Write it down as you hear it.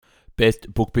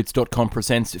BestBookBits.com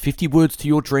presents 50 Words to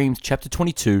Your Dreams, Chapter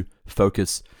 22,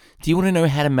 Focus. Do you want to know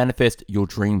how to manifest your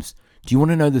dreams? Do you want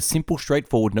to know the simple,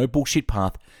 straightforward, no bullshit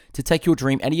path to take your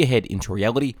dream out of your head into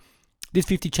reality? This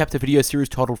 50-chapter video series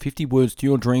titled 50 Words to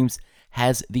Your Dreams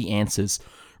has the answers.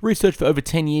 Researched for over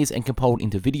 10 years and compiled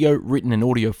into video, written and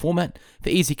audio format for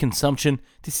easy consumption,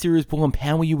 this series will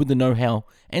empower you with the know-how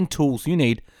and tools you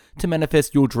need to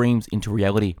manifest your dreams into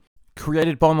reality.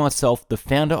 Created by myself, the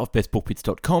founder of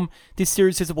BestBookBits.com, this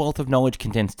series is a wealth of knowledge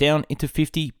condensed down into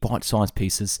 50 bite-sized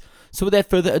pieces. So without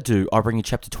further ado, I bring you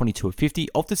Chapter 22 of 50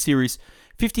 of the series,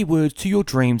 50 Words to Your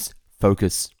Dreams,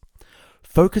 Focus.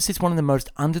 Focus is one of the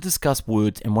most under-discussed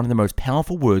words and one of the most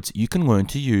powerful words you can learn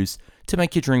to use to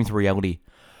make your dreams a reality.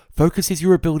 Focus is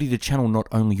your ability to channel not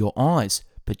only your eyes,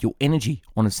 but your energy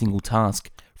on a single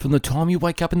task. From the time you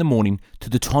wake up in the morning to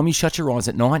the time you shut your eyes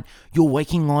at night, your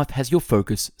waking life has your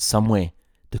focus somewhere.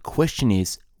 The question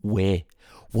is, where?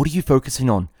 What are you focusing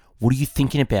on? What are you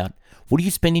thinking about? What are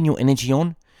you spending your energy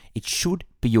on? It should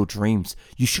be your dreams.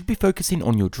 You should be focusing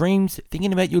on your dreams,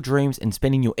 thinking about your dreams, and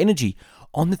spending your energy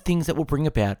on the things that will bring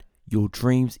about your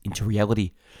dreams into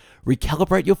reality.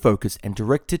 Recalibrate your focus and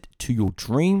direct it to your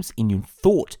dreams in your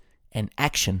thought and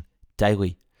action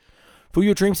daily. For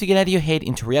your dreams to get out of your head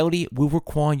into reality will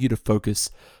require you to focus.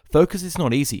 Focus is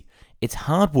not easy. It's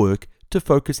hard work to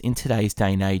focus in today's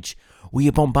day and age. We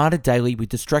are bombarded daily with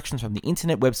distractions from the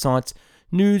internet websites,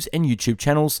 news and YouTube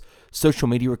channels, social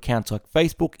media accounts like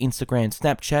Facebook, Instagram,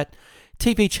 Snapchat,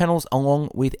 TV channels,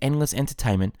 along with endless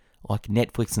entertainment like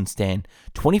Netflix and Stan.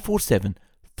 24/7,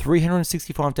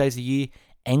 365 days a year,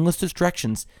 endless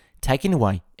distractions taking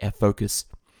away our focus.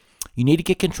 You need to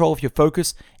get control of your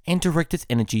focus and direct its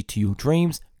energy to your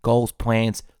dreams, goals,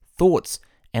 plans, thoughts,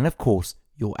 and of course,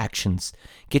 your actions.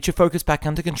 Get your focus back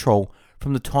under control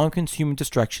from the time-consuming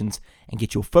distractions and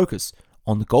get your focus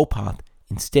on the goal path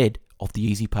instead of the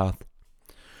easy path.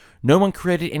 No one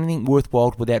created anything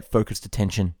worthwhile without focused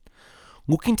attention.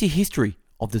 Look into history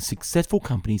of the successful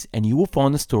companies and you will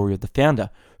find the story of the founder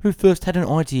who first had an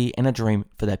idea and a dream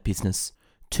for that business,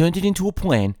 turned it into a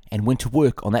plan, and went to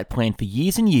work on that plan for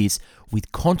years and years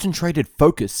with concentrated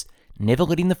focus, never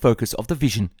letting the focus of the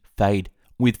vision fade.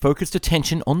 With focused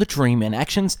attention on the dream and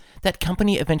actions, that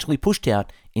company eventually pushed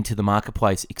out into the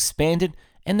marketplace, expanded,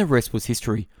 and the rest was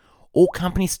history. All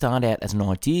companies start out as an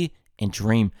idea and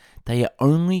dream. They are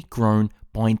only grown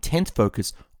by intense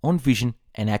focus on vision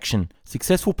and action.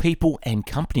 Successful people and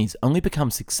companies only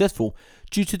become successful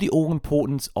due to the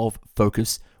all-importance of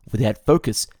focus. Without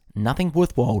focus, nothing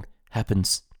worthwhile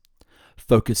happens.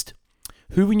 Focused.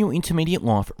 Who in your intermediate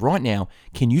life right now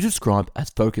can you describe as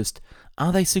focused?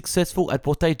 Are they successful at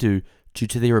what they do due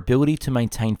to their ability to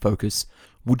maintain focus?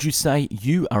 Would you say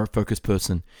you are a focused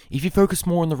person? If you focus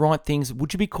more on the right things,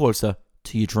 would you be closer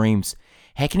to your dreams?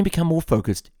 How can you become more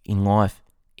focused in life?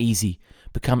 Easy.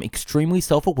 Become extremely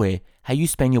self-aware how you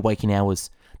spend your waking hours.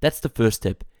 That's the first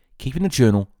step. Keeping a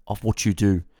journal of what you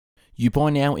do. You by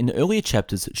now in the earlier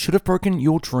chapters should have broken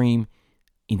your dream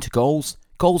into goals,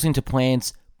 goals into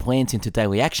plans, plans into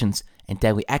daily actions, and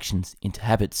daily actions into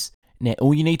habits. Now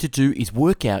all you need to do is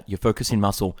work out your focusing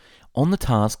muscle on the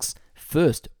tasks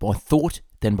first by thought,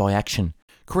 then by action.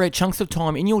 Create chunks of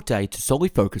time in your day to solely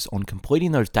focus on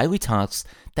completing those daily tasks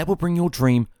that will bring your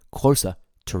dream closer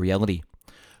to reality.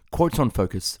 Quotes on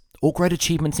focus. All great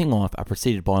achievements in life are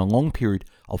preceded by a long period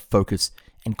of focus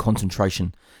and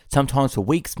concentration, sometimes for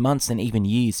weeks, months, and even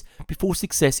years before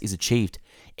success is achieved.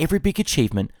 Every big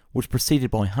achievement was preceded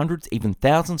by hundreds, even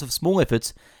thousands of small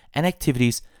efforts and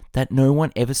activities that no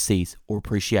one ever sees or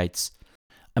appreciates.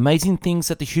 Amazing things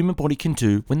that the human body can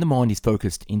do when the mind is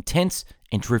focused, intense,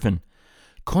 and driven.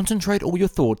 Concentrate all your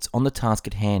thoughts on the task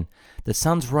at hand. The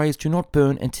sun's rays do not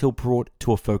burn until brought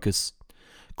to a focus.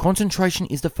 Concentration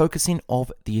is the focusing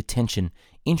of the attention,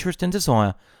 interest, and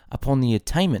desire upon the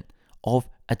attainment of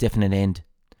a definite end.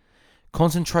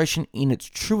 Concentration in its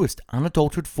truest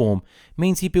unadulterated form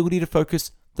means the ability to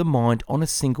focus the mind on a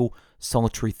single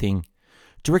solitary thing.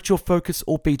 Direct your focus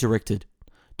or be directed.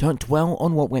 Don't dwell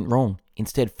on what went wrong.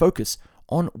 Instead, focus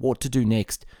on what to do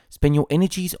next. Spend your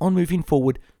energies on moving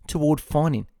forward toward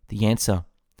finding the answer.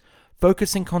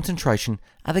 Focus and concentration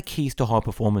are the keys to high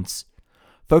performance.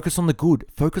 Focus on the good.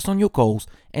 Focus on your goals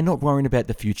and not worrying about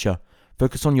the future.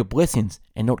 Focus on your blessings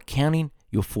and not counting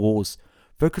your flaws.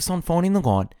 Focus on finding the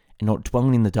light and not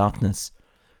dwelling in the darkness.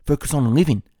 Focus on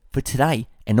living for today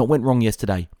and not what went wrong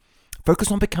yesterday.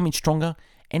 Focus on becoming stronger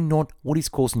and not what is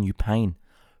causing you pain.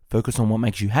 Focus on what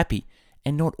makes you happy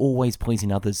and not always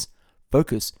pleasing others.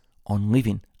 Focus on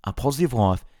living a positive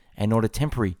life and not a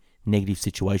temporary negative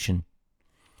situation.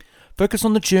 Focus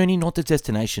on the journey, not the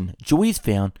destination. Joy is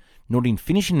found not in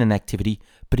finishing an activity,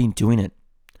 but in doing it.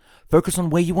 Focus on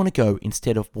where you want to go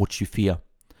instead of what you fear.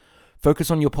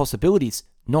 Focus on your possibilities,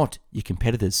 not your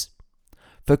competitors.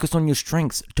 Focus on your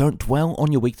strengths. Don't dwell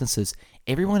on your weaknesses.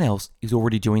 Everyone else is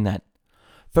already doing that.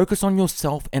 Focus on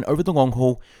yourself, and over the long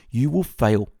haul, you will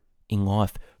fail in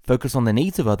life. Focus on the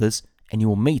needs of others, and you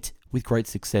will meet with great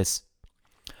success.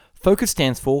 Focus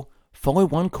stands for follow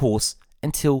one course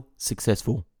until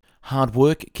successful. Hard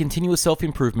work, continuous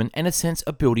self-improvement, and a sense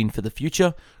of building for the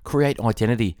future create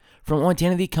identity. From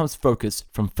identity comes focus.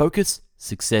 From focus,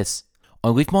 success. I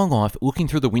live my life looking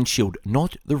through the windshield,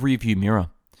 not the rearview mirror.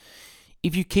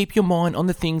 If you keep your mind on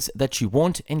the things that you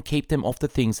want and keep them off the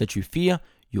things that you fear,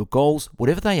 your goals,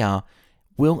 whatever they are,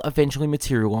 will eventually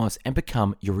materialize and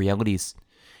become your realities.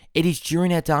 It is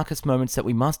during our darkest moments that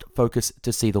we must focus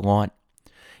to see the light.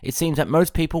 It seems that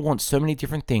most people want so many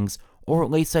different things, or at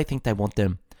least they think they want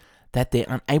them, that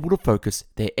they're unable to focus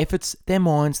their efforts, their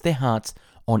minds, their hearts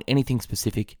on anything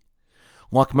specific.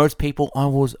 Like most people, I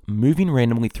was moving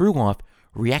randomly through life,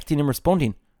 reacting and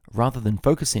responding, rather than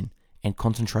focusing and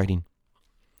concentrating.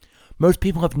 Most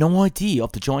people have no idea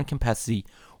of the giant capacity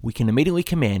we can immediately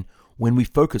command when we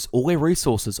focus all our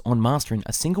resources on mastering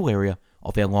a single area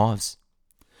of our lives.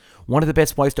 One of the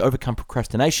best ways to overcome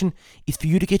procrastination is for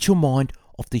you to get your mind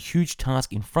off the huge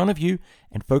task in front of you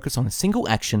and focus on a single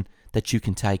action that you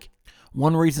can take.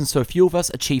 One reason so few of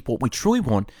us achieve what we truly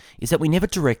want is that we never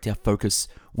direct our focus.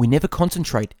 We never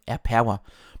concentrate our power.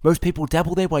 Most people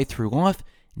dabble their way through life,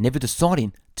 never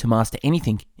deciding to master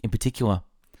anything in particular.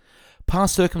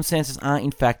 Past circumstances are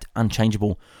in fact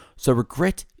unchangeable, so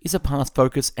regret is a past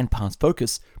focus, and past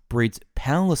focus breeds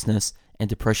powerlessness and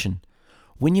depression.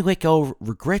 When you let go of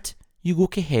regret, you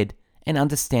look ahead and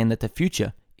understand that the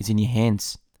future is in your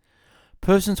hands.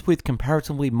 Persons with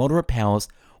comparatively moderate powers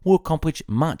will accomplish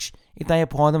much if they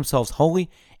apply themselves wholly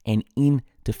and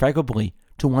indefatigably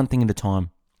to one thing at a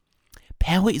time.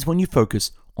 Power is when you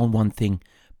focus on one thing.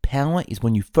 Power is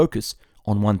when you focus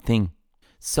on one thing.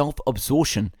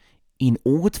 Self-absorption in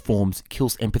all its forms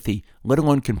kills empathy, let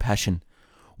alone compassion.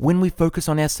 When we focus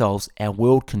on ourselves, our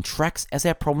world contracts as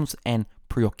our problems and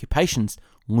preoccupations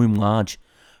loom large.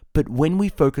 But when we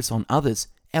focus on others,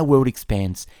 our world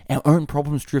expands. Our own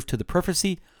problems drift to the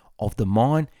periphery of the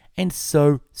mind and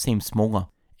so seem smaller.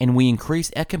 And we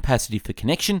increase our capacity for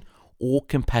connection or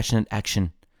compassionate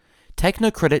action. Take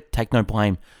no credit, take no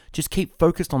blame. Just keep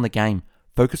focused on the game,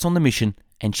 focus on the mission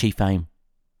and chief aim.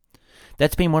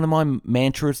 That's been one of my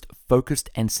mantras, focused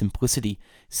and simplicity.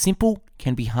 Simple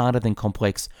can be harder than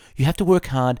complex. You have to work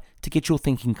hard to get your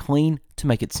thinking clean to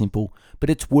make it simple, but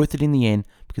it's worth it in the end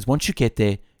because once you get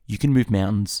there, you can move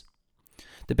mountains.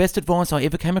 The best advice I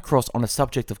ever came across on a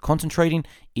subject of concentrating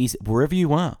is wherever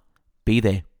you are, be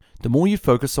there. The more you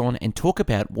focus on and talk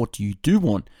about what you do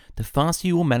want, the faster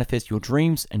you will manifest your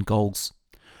dreams and goals.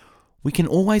 We can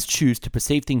always choose to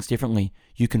perceive things differently.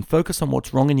 You can focus on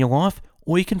what's wrong in your life,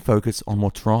 or you can focus on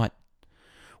what's right.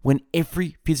 When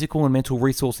every physical and mental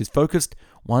resource is focused,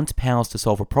 one's powers to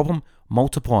solve a problem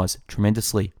multiplies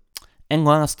tremendously. And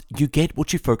last, you get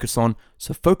what you focus on,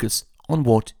 so focus on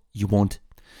what you want.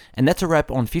 And that's a wrap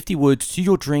on 50 Words to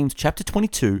Your Dreams, Chapter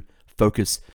 22,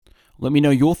 Focus. Let me know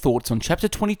your thoughts on Chapter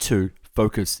 22,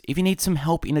 Focus. If you need some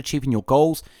help in achieving your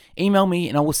goals, email me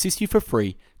and I'll assist you for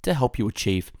free to help you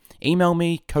achieve. Email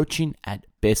me,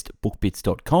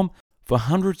 coaching@bestbookbits.com. For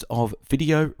hundreds of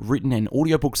video, written and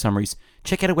audiobook summaries,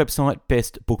 check out our website,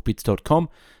 bestbookbits.com.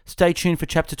 Stay tuned for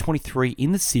Chapter 23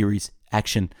 in the series,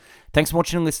 Action. Thanks for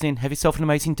watching and listening. Have yourself an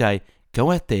amazing day.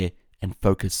 Go out there and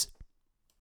focus.